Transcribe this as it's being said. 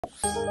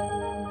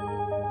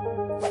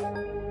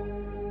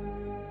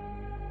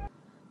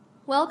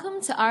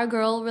Welcome to Our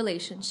Girl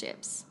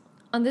Relationships.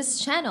 On this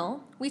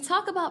channel, we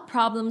talk about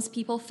problems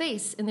people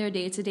face in their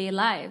day-to-day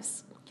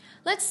lives.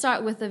 Let's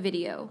start with a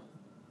video.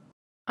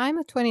 I'm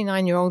a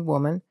 29-year-old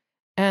woman,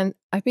 and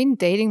I've been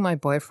dating my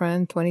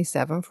boyfriend,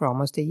 27, for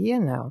almost a year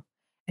now,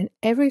 and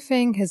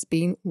everything has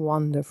been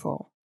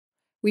wonderful.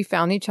 We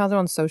found each other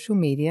on social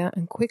media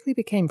and quickly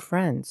became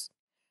friends.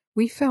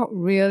 We felt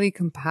really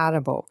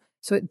compatible,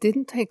 so it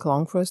didn't take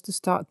long for us to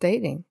start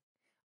dating.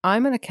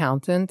 I'm an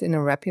accountant in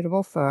a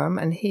reputable firm,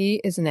 and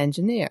he is an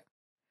engineer.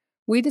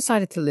 We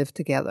decided to live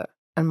together,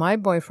 and my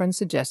boyfriend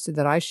suggested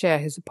that I share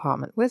his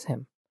apartment with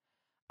him.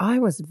 I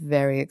was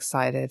very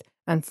excited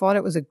and thought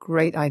it was a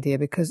great idea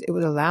because it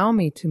would allow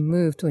me to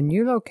move to a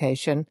new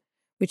location,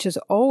 which has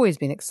always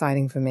been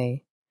exciting for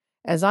me.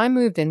 As I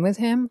moved in with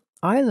him,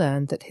 I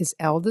learned that his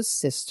eldest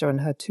sister and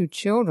her 2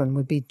 children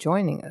would be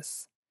joining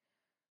us.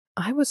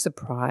 I was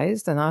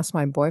surprised and asked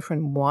my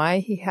boyfriend why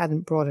he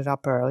hadn't brought it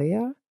up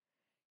earlier.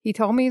 He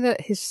told me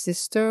that his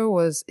sister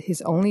was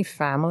his only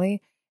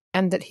family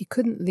and that he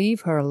couldn't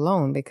leave her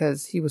alone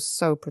because he was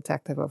so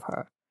protective of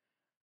her.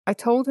 I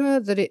told her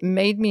that it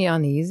made me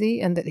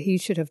uneasy and that he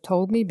should have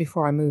told me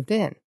before I moved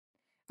in.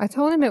 I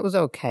told him it was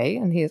okay,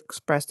 and he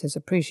expressed his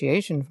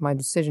appreciation for my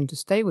decision to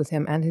stay with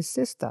him and his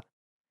sister.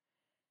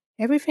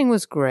 Everything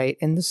was great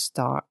in the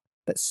start,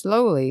 but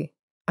slowly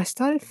I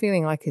started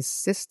feeling like his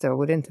sister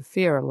would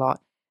interfere a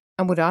lot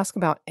and would ask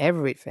about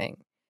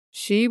everything.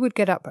 She would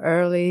get up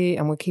early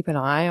and would keep an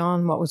eye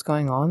on what was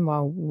going on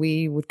while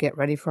we would get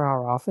ready for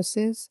our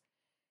offices.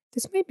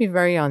 This made me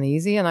very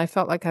uneasy, and I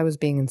felt like I was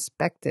being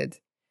inspected.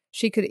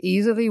 She could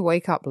easily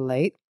wake up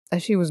late,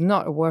 as she was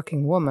not a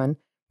working woman,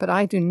 but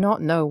I do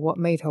not know what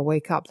made her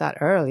wake up that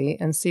early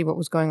and see what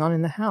was going on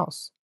in the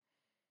house.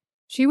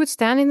 She would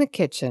stand in the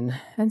kitchen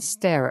and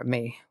stare at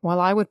me while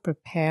I would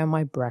prepare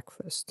my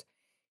breakfast.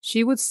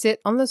 She would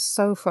sit on the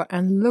sofa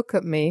and look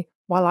at me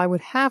while I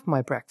would have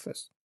my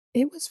breakfast.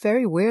 It was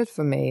very weird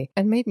for me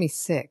and made me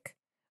sick.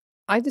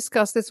 I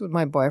discussed this with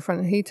my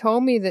boyfriend, and he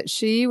told me that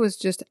she was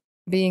just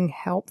being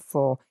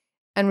helpful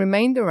and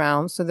remained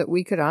around so that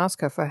we could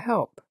ask her for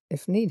help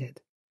if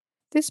needed.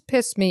 This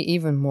pissed me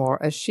even more,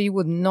 as she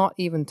would not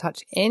even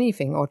touch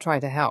anything or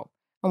try to help,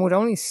 and would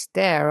only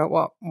stare at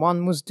what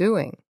one was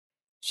doing.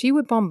 She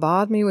would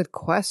bombard me with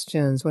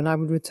questions when I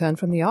would return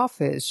from the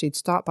office. She'd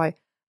start by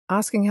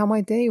asking how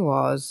my day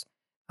was.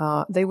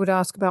 They would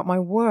ask about my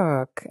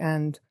work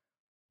and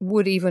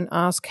would even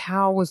ask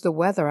how was the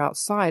weather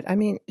outside. I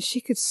mean, she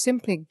could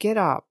simply get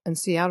up and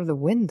see out of the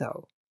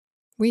window.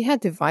 We had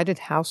divided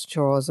house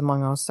chores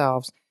among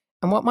ourselves,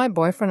 and what my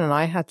boyfriend and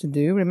I had to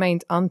do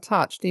remained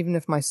untouched even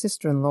if my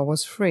sister-in-law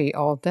was free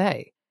all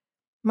day.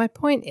 My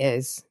point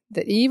is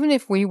that even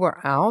if we were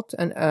out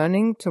and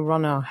earning to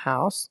run our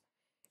house,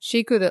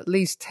 she could at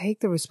least take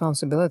the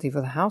responsibility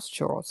for the house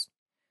chores.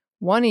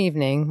 One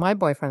evening, my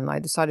boyfriend and I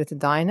decided to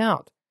dine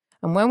out,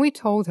 and when we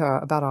told her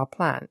about our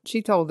plan, she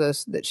told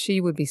us that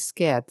she would be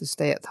scared to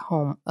stay at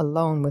home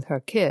alone with her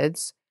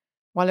kids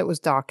while it was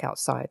dark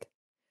outside.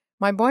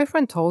 My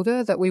boyfriend told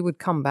her that we would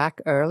come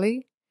back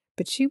early,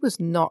 but she was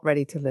not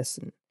ready to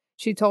listen.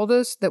 She told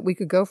us that we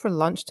could go for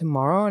lunch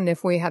tomorrow, and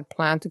if we had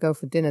planned to go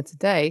for dinner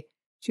today,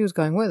 she was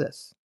going with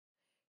us.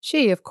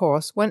 She, of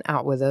course, went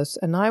out with us,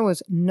 and I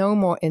was no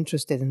more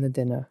interested in the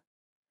dinner.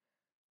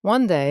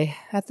 One day,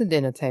 at the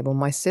dinner table,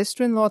 my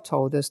sister-in-law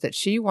told us that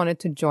she wanted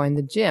to join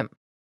the gym,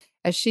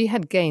 as she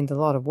had gained a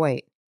lot of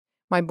weight.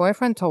 My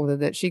boyfriend told her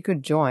that she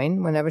could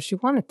join whenever she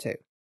wanted to.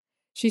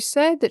 She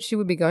said that she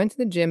would be going to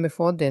the gym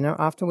before dinner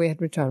after we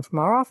had returned from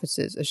our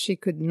offices, as she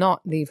could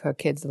not leave her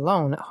kids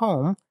alone at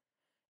home,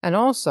 and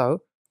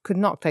also could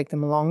not take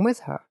them along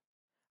with her.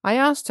 I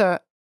asked her,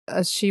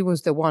 as she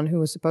was the one who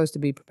was supposed to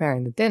be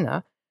preparing the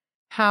dinner,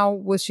 how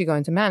was she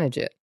going to manage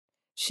it?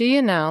 She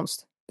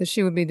announced that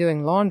she would be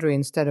doing laundry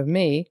instead of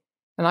me,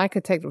 and I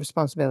could take the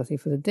responsibility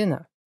for the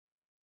dinner.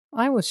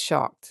 I was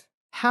shocked.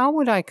 How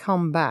would I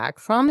come back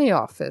from the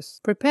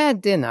office, prepare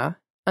dinner,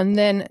 and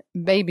then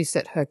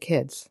babysit her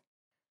kids?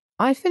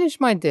 I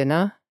finished my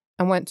dinner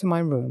and went to my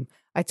room.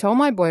 I told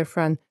my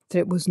boyfriend that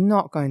it was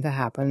not going to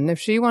happen, and if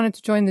she wanted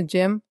to join the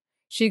gym,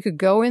 she could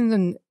go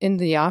in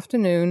the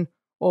afternoon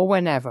or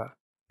whenever,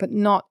 but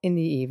not in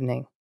the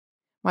evening.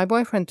 My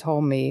boyfriend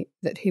told me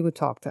that he would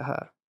talk to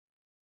her.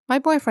 My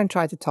boyfriend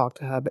tried to talk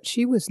to her, but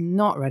she was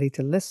not ready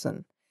to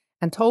listen,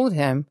 and told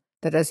him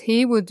that as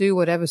he would do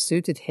whatever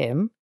suited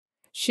him,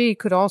 she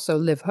could also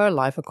live her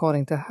life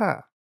according to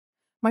her.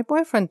 My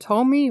boyfriend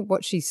told me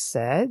what she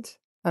said,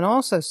 and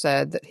also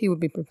said that he would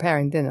be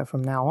preparing dinner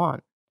from now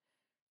on.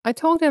 I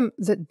told him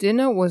that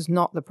dinner was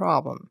not the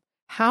problem.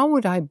 How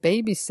would I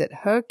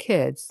babysit her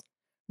kids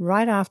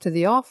right after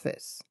the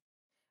office?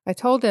 I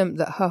told him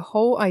that her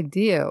whole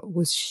idea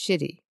was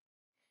shitty.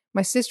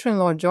 My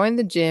sister-in-law joined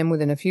the gym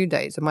within a few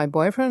days, and my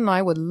boyfriend and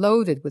I were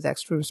loaded with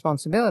extra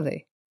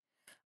responsibility.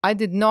 I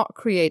did not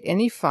create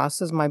any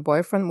fuss, as my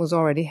boyfriend was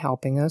already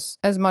helping us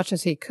as much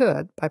as he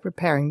could by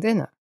preparing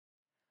dinner.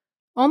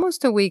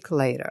 Almost a week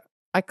later,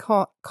 I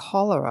caught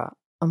cholera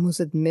and was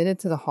admitted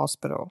to the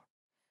hospital.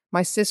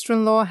 My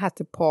sister-in-law had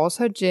to pause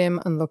her gym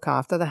and look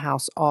after the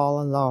house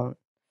all alone.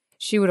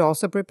 She would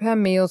also prepare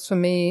meals for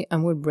me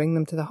and would bring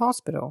them to the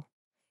hospital.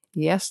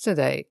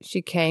 Yesterday,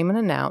 she came and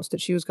announced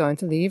that she was going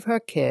to leave her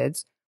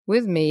kids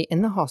with me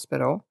in the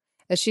hospital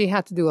as she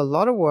had to do a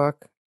lot of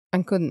work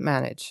and couldn't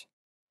manage.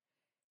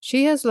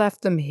 She has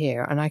left them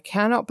here, and I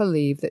cannot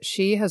believe that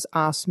she has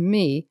asked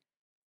me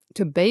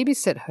to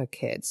babysit her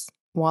kids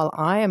while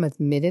I am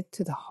admitted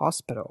to the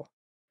hospital.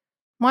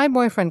 My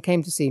boyfriend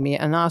came to see me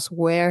and asked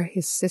where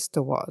his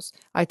sister was.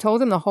 I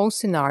told him the whole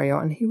scenario,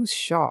 and he was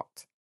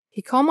shocked.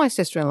 He called my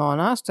sister-in-law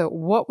and asked her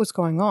what was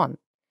going on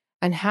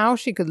and how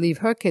she could leave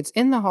her kids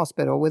in the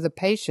hospital with a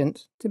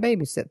patient to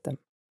babysit them.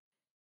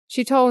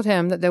 She told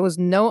him that there was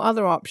no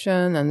other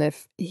option, and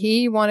if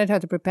he wanted her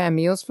to prepare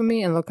meals for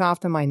me and look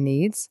after my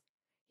needs,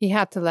 he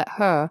had to let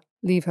her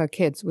leave her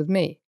kids with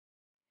me.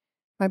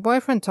 My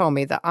boyfriend told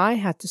me that I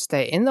had to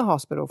stay in the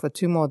hospital for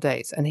 2 more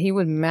days and he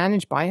would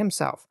manage by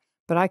himself,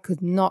 but I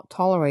could not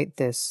tolerate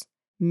this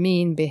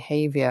mean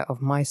behavior of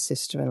my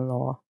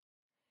sister-in-law.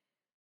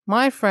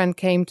 My friend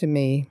came to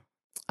me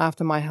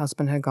after my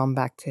husband had gone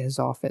back to his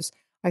office.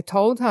 I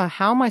told her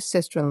how my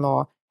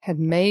sister-in-law had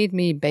made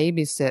me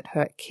babysit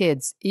her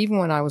kids even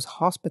when I was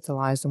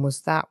hospitalized and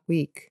was that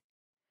weak.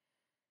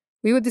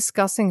 We were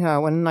discussing her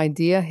when an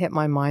idea hit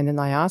my mind, and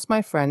I asked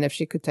my friend if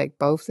she could take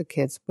both the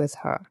kids with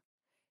her.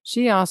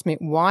 She asked me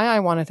why I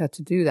wanted her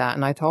to do that,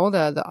 and I told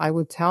her that I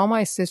would tell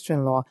my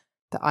sister-in-law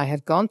that I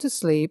had gone to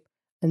sleep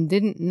and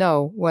didn't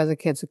know where the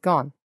kids had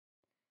gone.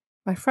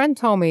 My friend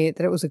told me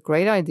that it was a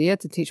great idea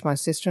to teach my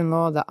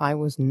sister-in-law that I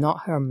was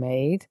not her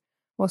maid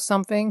or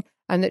something,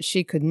 and that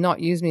she could not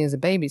use me as a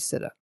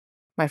babysitter.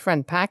 My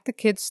friend packed the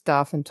kids'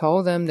 stuff and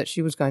told them that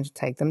she was going to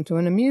take them to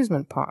an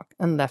amusement park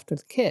and left with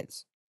the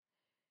kids.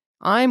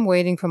 I'm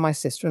waiting for my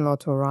sister-in-law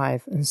to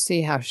arrive and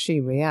see how she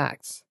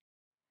reacts.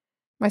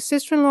 My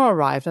sister-in-law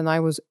arrived and I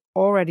was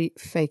already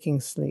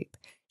faking sleep.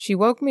 She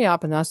woke me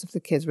up and asked if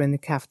the kids were in the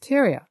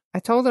cafeteria. I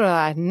told her that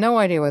I had no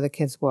idea where the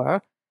kids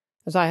were,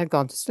 as I had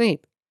gone to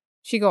sleep.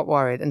 She got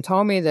worried and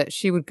told me that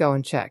she would go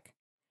and check.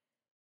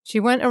 She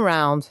went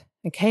around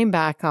and came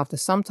back after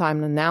some time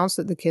and announced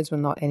that the kids were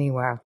not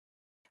anywhere.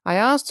 I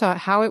asked her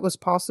how it was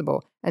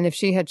possible and if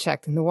she had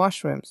checked in the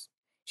washrooms.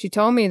 She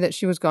told me that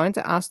she was going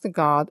to ask the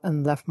guard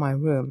and left my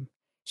room.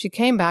 She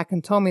came back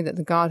and told me that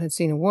the guard had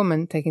seen a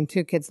woman taking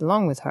 2 kids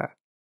along with her.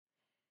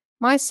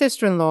 My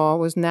sister-in-law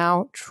was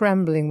now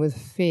trembling with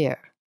fear,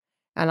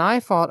 and I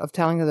thought of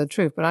telling her the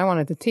truth, but I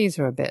wanted to tease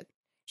her a bit.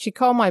 She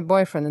called my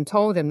boyfriend and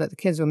told him that the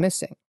kids were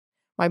missing.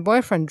 My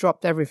boyfriend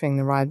dropped everything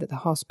and arrived at the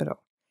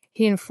hospital.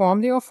 He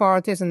informed the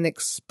authorities and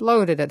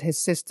exploded at his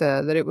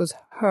sister that it was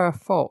her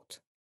fault.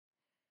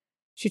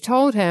 She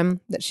told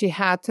him that she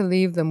had to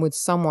leave them with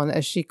someone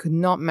as she could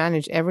not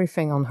manage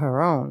everything on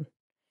her own.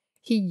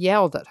 He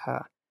yelled at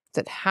her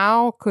that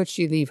how could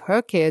she leave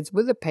her kids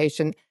with a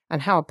patient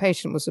and how a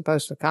patient was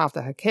supposed to look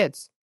after her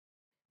kids.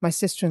 My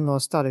sister-in-law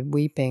started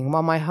weeping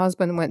while my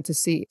husband went to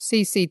see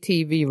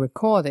CCTV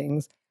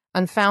recordings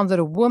and found that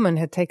a woman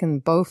had taken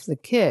both the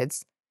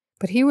kids,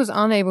 but he was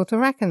unable to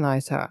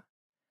recognize her.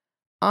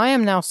 I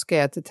am now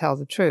scared to tell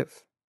the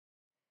truth.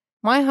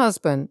 My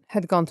husband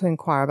had gone to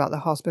inquire about the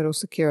hospital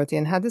security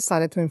and had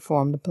decided to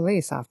inform the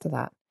police after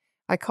that.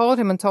 I called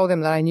him and told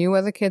him that I knew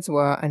where the kids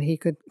were and he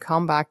could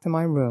come back to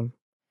my room.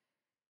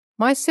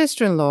 My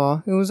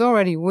sister-in-law, who was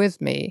already with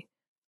me,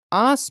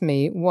 asked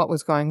me what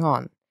was going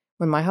on.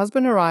 When my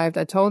husband arrived,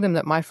 I told him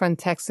that my friend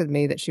texted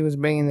me that she was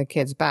bringing the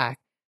kids back,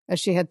 as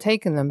she had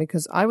taken them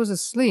because I was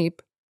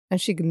asleep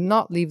and she could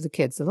not leave the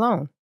kids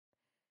alone.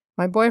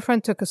 My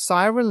boyfriend took a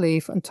sigh of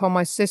relief and told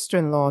my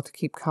sister-in-law to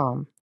keep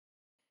calm.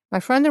 My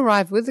friend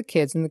arrived with the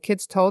kids, and the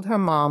kids told her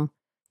mom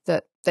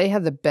that they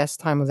had the best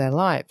time of their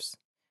lives.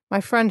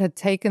 My friend had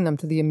taken them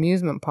to the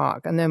amusement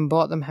park and then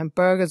bought them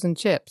hamburgers and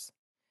chips.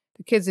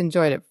 The kids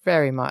enjoyed it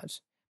very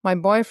much. My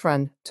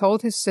boyfriend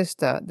told his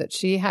sister that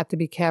she had to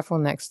be careful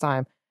next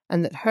time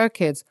and that her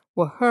kids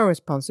were her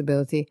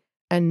responsibility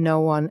and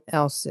no one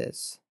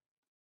else's.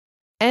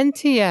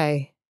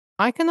 NTA,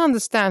 I can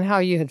understand how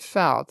you had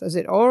felt, as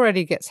it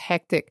already gets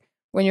hectic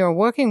when you're a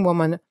working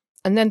woman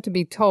and then to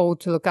be told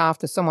to look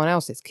after someone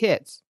else's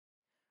kids.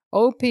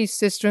 OP's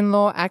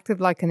sister-in-law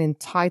acted like an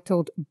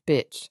entitled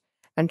bitch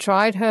and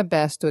tried her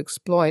best to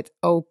exploit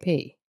OP.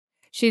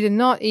 She did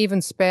not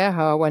even spare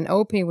her when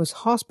OP was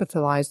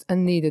hospitalized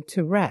and needed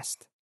to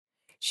rest.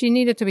 She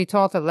needed to be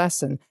taught a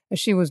lesson, as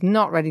she was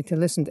not ready to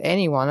listen to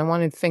anyone and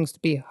wanted things to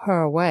be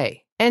her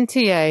way.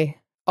 NTA,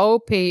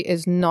 OP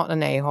is not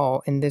an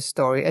a-hole in this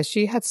story, as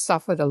she had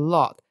suffered a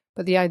lot,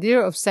 but the idea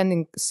of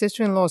sending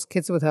sister-in-law's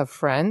kids with her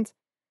friend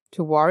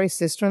to worry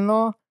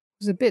sister-in-law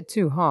was a bit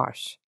too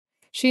harsh.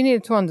 She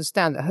needed to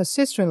understand that her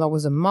sister-in-law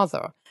was a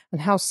mother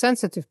and how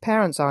sensitive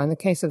parents are in the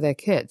case of their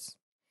kids.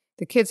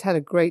 The kids had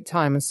a great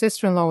time, and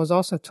sister-in-law was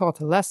also taught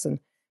a lesson,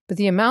 but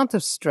the amount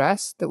of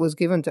stress that was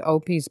given to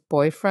OP's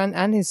boyfriend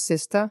and his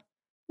sister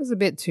was a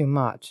bit too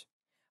much.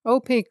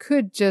 OP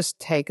could just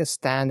take a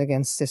stand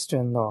against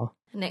sister-in-law.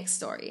 Next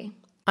story.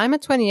 I'm a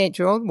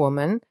 28-year-old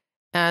woman,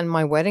 and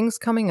my wedding's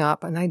coming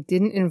up, and I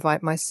didn't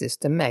invite my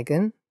sister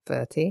Megan,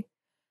 30.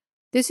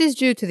 This is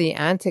due to the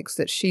antics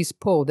that she's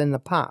pulled in the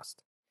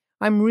past.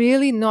 I'm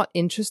really not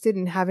interested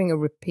in having a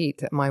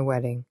repeat at my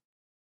wedding.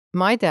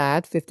 My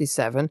dad,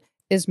 57,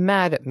 is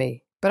mad at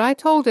me, but I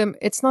told him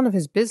it's none of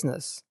his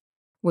business.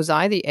 Was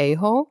I the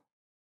a-hole?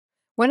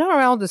 When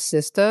our eldest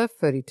sister,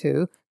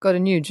 32, got a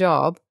new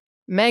job,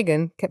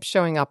 Megan kept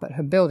showing up at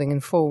her building in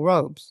full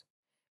robes.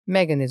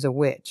 Megan is a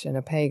witch and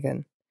a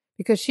pagan,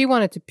 because she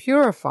wanted to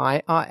purify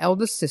our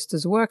eldest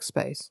sister's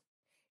workspace.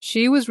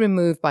 She was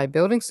removed by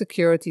building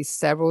security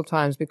several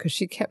times because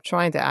she kept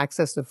trying to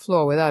access the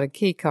floor without a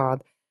key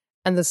card,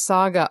 and the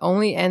saga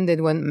only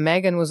ended when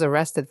Megan was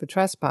arrested for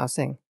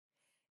trespassing.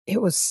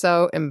 It was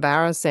so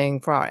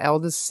embarrassing for our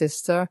eldest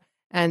sister,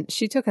 and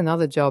she took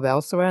another job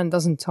elsewhere and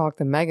doesn't talk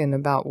to Megan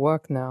about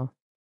work now.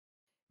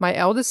 My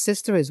eldest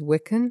sister is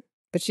Wiccan,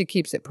 but she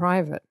keeps it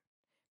private.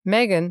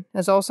 Megan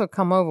has also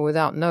come over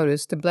without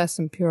notice to bless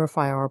and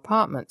purify our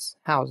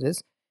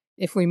houses,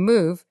 if we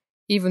move,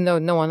 even though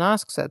no one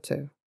asks her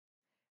to.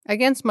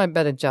 Against my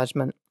better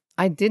judgment,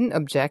 I didn't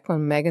object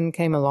when Megan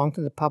came along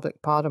to the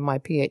public part of my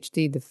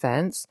PhD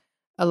defense,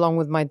 along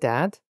with my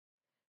dad.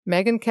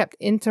 Megan kept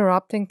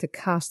interrupting to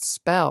cast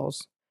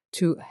spells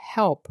to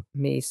help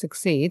me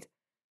succeed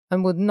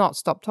and would not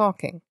stop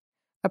talking.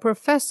 A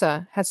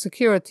professor had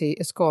security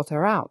escort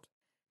her out.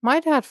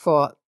 My dad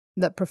thought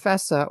that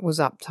professor was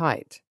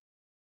uptight.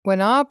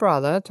 When our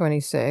brother,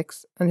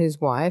 26, and his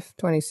wife,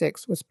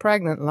 26, was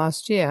pregnant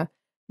last year,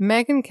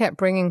 Megan kept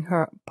bringing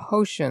her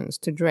potions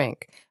to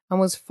drink and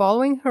was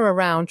following her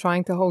around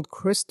trying to hold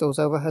crystals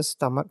over her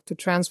stomach to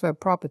transfer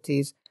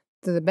properties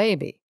to the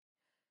baby.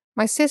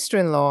 My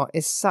sister-in-law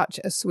is such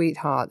a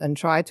sweetheart and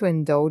tried to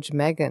indulge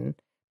Megan,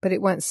 but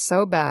it went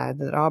so bad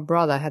that our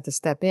brother had to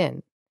step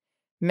in.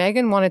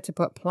 Megan wanted to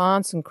put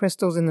plants and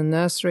crystals in the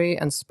nursery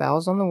and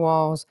spells on the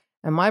walls,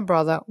 and my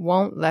brother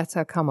won't let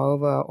her come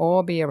over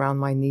or be around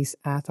my niece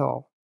at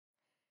all.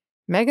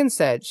 Megan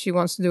said she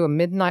wants to do a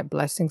midnight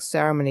blessing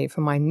ceremony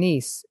for my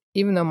niece,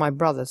 even though my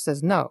brother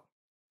says no.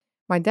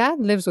 My dad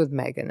lives with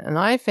Megan, and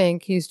I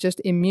think he's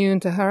just immune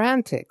to her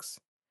antics.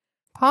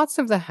 Parts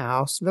of the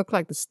house look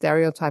like the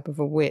stereotype of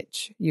a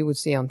witch you would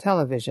see on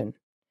television.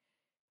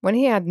 When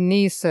he had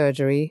knee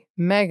surgery,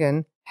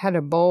 Megan had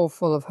a bowl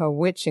full of her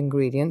witch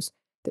ingredients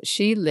that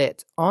she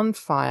lit on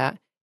fire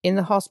in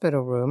the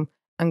hospital room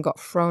and got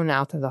thrown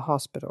out of the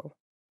hospital.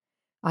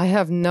 I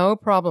have no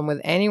problem with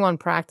anyone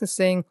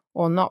practicing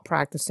or not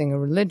practicing a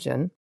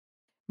religion.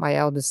 My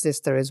eldest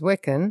sister is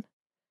Wiccan.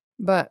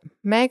 But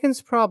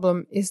Megan's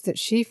problem is that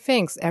she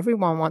thinks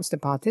everyone wants to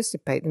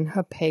participate in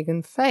her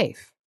pagan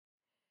faith.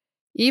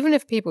 Even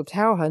if people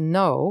tell her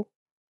no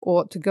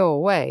or to go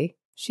away,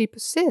 she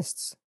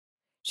persists.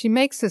 She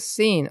makes a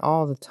scene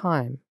all the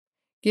time.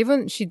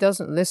 Given she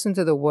doesn't listen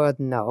to the word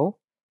no,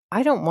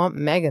 I don't want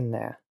Megan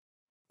there.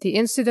 The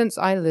incidents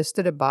I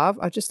listed above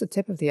are just the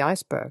tip of the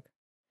iceberg.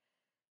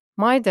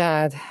 My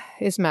dad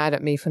is mad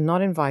at me for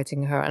not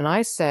inviting her, and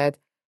I said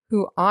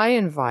who I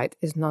invite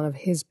is none of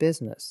his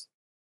business.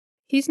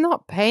 He's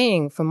not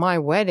paying for my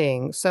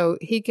wedding, so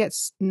he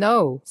gets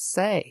no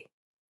say.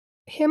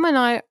 Him and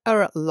I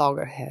are at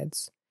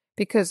loggerheads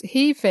because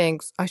he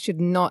thinks I should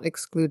not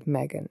exclude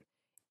Megan,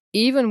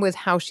 even with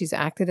how she's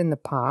acted in the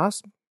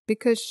past,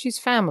 because she's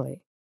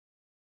family.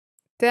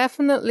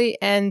 Definitely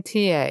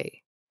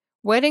NTA.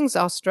 Weddings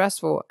are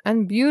stressful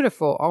and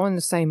beautiful all in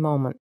the same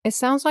moment. It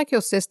sounds like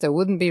your sister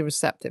wouldn't be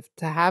receptive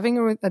to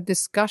having a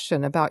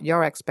discussion about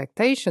your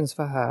expectations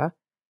for her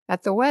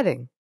at the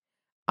wedding.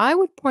 I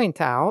would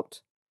point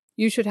out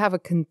you should have a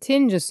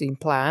contingency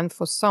plan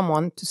for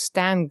someone to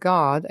stand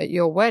guard at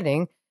your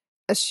wedding,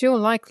 as she'll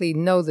likely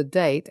know the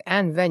date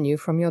and venue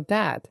from your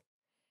dad.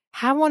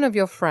 Have one of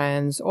your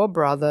friends or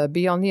brother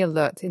be on the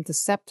alert to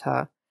intercept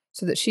her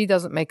so that she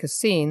doesn't make a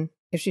scene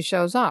if she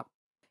shows up.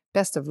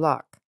 Best of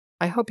luck.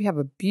 I hope you have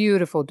a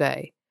beautiful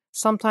day.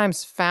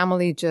 Sometimes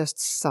family just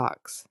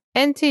sucks.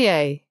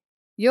 NTA,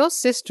 your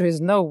sister is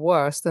no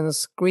worse than a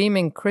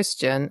screaming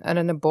Christian at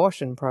an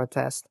abortion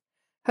protest.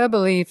 Her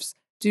beliefs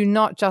do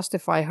not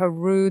justify her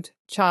rude,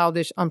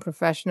 childish,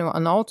 unprofessional,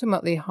 and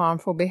ultimately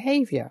harmful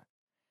behavior.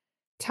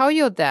 Tell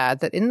your dad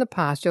that in the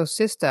past your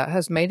sister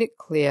has made it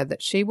clear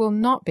that she will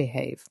not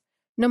behave,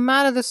 no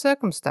matter the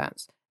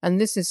circumstance, and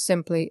this is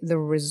simply the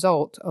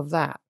result of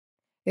that.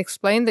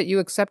 Explain that you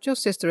accept your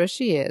sister as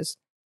she is,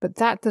 but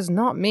that does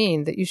not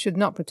mean that you should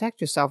not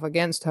protect yourself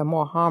against her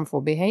more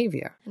harmful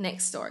behavior.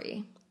 Next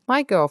story.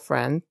 My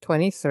girlfriend,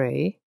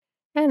 23,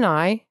 and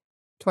I,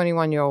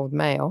 21-year-old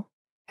male,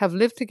 have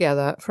lived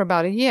together for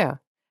about a year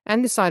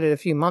and decided a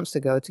few months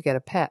ago to get a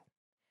pet.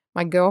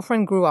 My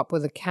girlfriend grew up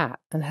with a cat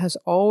and has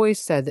always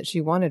said that she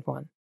wanted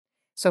one.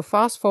 So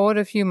fast forward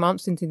a few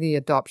months into the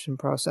adoption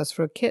process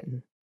for a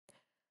kitten.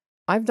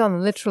 I've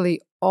done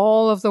literally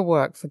all of the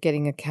work for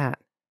getting a cat.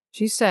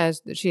 She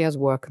says that she has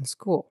work and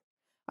school.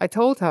 I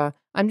told her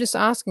I'm just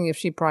asking if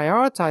she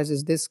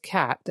prioritizes this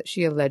cat that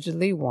she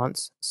allegedly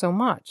wants so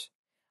much.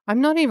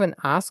 I'm not even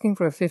asking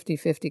for a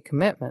 50-50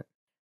 commitment.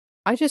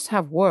 I just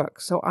have work,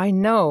 so I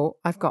know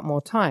I've got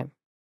more time.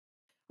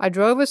 I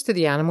drove us to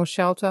the animal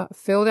shelter,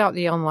 filled out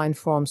the online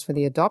forms for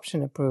the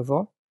adoption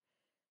approval,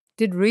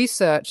 did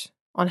research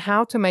on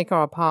how to make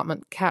our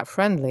apartment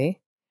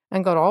cat-friendly,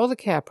 and got all the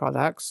care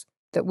products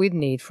that we'd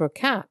need for a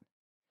cat.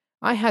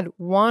 I had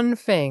one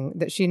thing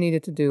that she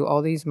needed to do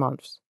all these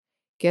months: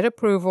 get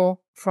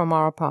approval from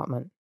our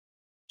apartment.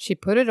 She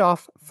put it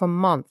off for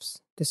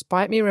months,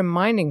 despite me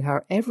reminding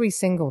her every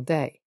single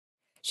day.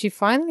 She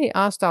finally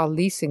asked our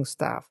leasing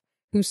staff,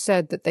 who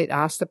said that they'd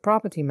asked the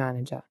property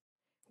manager.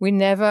 We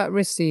never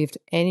received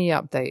any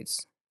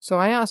updates, so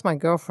I asked my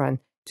girlfriend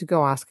to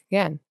go ask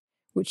again,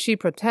 which she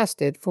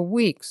protested for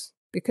weeks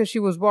because she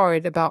was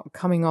worried about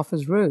coming off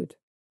as rude.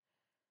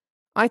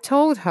 I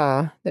told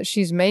her that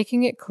she's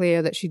making it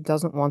clear that she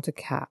doesn't want a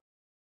cat.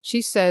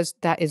 She says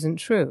that isn't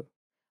true.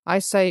 I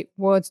say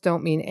words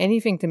don't mean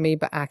anything to me,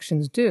 but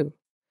actions do.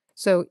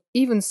 So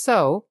even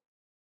so,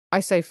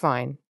 I say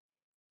fine,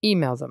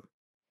 email them.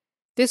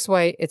 This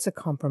way it's a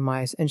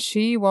compromise, and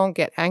she won't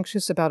get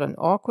anxious about an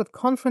awkward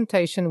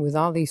confrontation with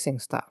our leasing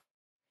staff.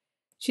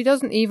 She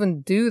doesn't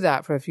even do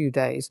that for a few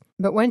days,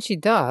 but when she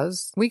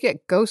does, we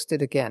get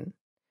ghosted again.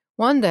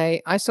 One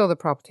day, I saw the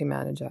property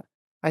manager.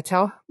 I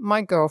tell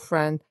my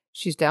girlfriend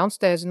she's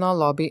downstairs in our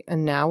lobby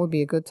and now would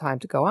be a good time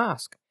to go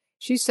ask.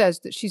 She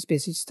says that she's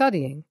busy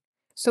studying,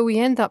 so we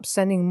end up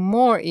sending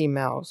more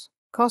emails,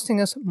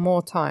 costing us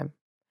more time.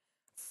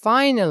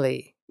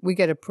 Finally, we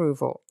get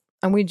approval,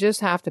 and we just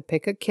have to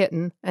pick a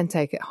kitten and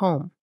take it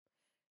home.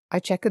 I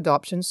check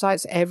adoption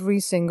sites every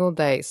single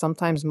day,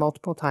 sometimes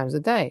multiple times a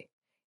day.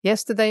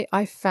 Yesterday,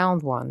 I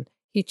found one.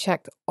 He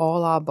checked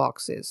all our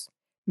boxes.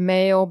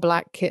 Male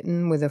black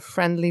kitten with a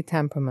friendly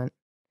temperament.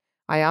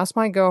 I asked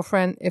my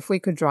girlfriend if we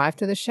could drive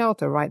to the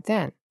shelter right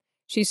then.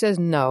 She says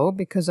no,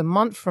 because a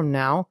month from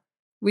now,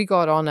 we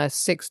got on a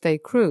 6-day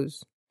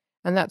cruise,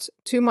 and that's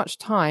too much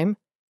time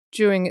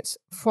during its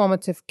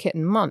formative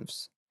kitten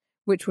months,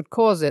 which would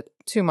cause it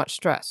too much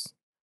stress.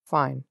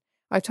 Fine.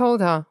 I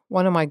told her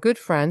one of my good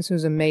friends,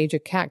 who's a major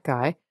cat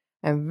guy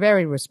and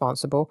very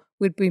responsible,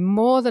 would be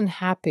more than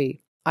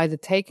happy either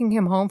taking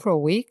him home for a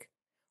week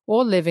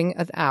or living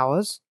at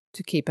ours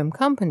to keep him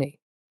company.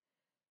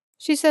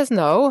 She says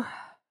no.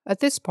 At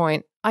this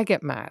point, I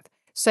get mad,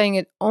 saying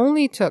it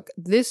only took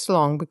this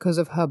long because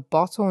of her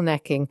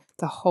bottlenecking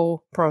the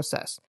whole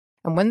process.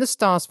 And when the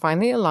stars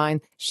finally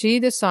align, she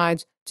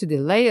decides to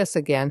delay us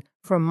again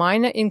for a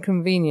minor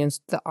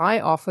inconvenience that I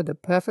offered a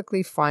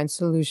perfectly fine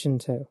solution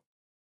to.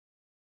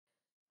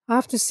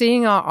 After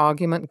seeing our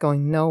argument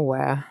going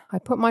nowhere, I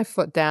put my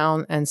foot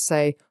down and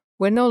say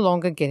we're no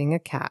longer getting a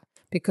cat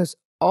because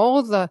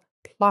all the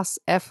plus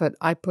effort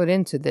I put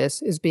into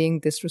this is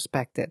being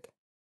disrespected.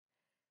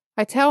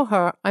 I tell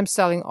her I'm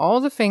selling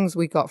all the things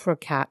we got for a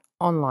cat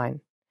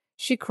online.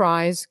 She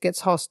cries,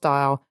 gets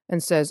hostile,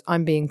 and says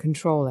I'm being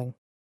controlling.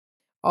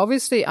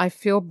 Obviously, I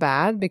feel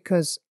bad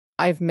because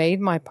I've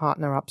made my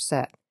partner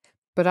upset,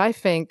 but I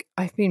think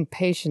I've been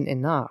patient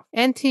enough.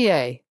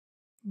 NTA,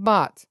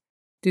 but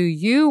do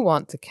you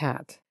want a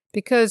cat?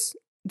 Because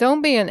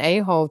don't be an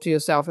a-hole to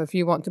yourself if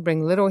you want to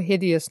bring little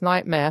hideous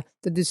nightmare,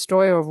 the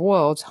destroyer of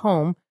worlds,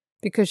 home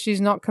because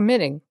she's not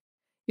committing.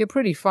 You're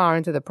pretty far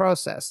into the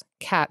process,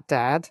 cat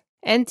dad.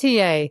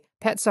 NTA,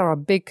 pets are a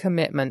big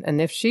commitment,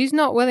 and if she's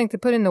not willing to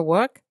put in the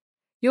work,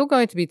 you're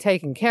going to be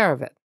taking care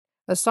of it.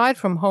 Aside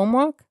from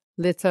homework,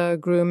 litter,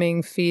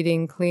 grooming,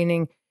 feeding,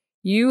 cleaning,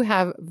 you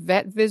have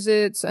vet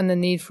visits and the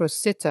need for a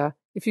sitter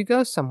if you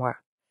go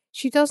somewhere.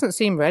 She doesn't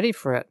seem ready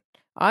for it.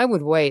 I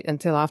would wait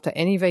until after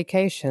any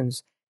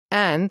vacations,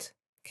 and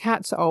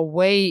cats are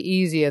way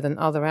easier than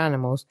other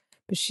animals,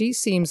 but she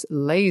seems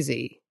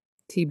lazy,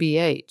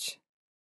 TBH.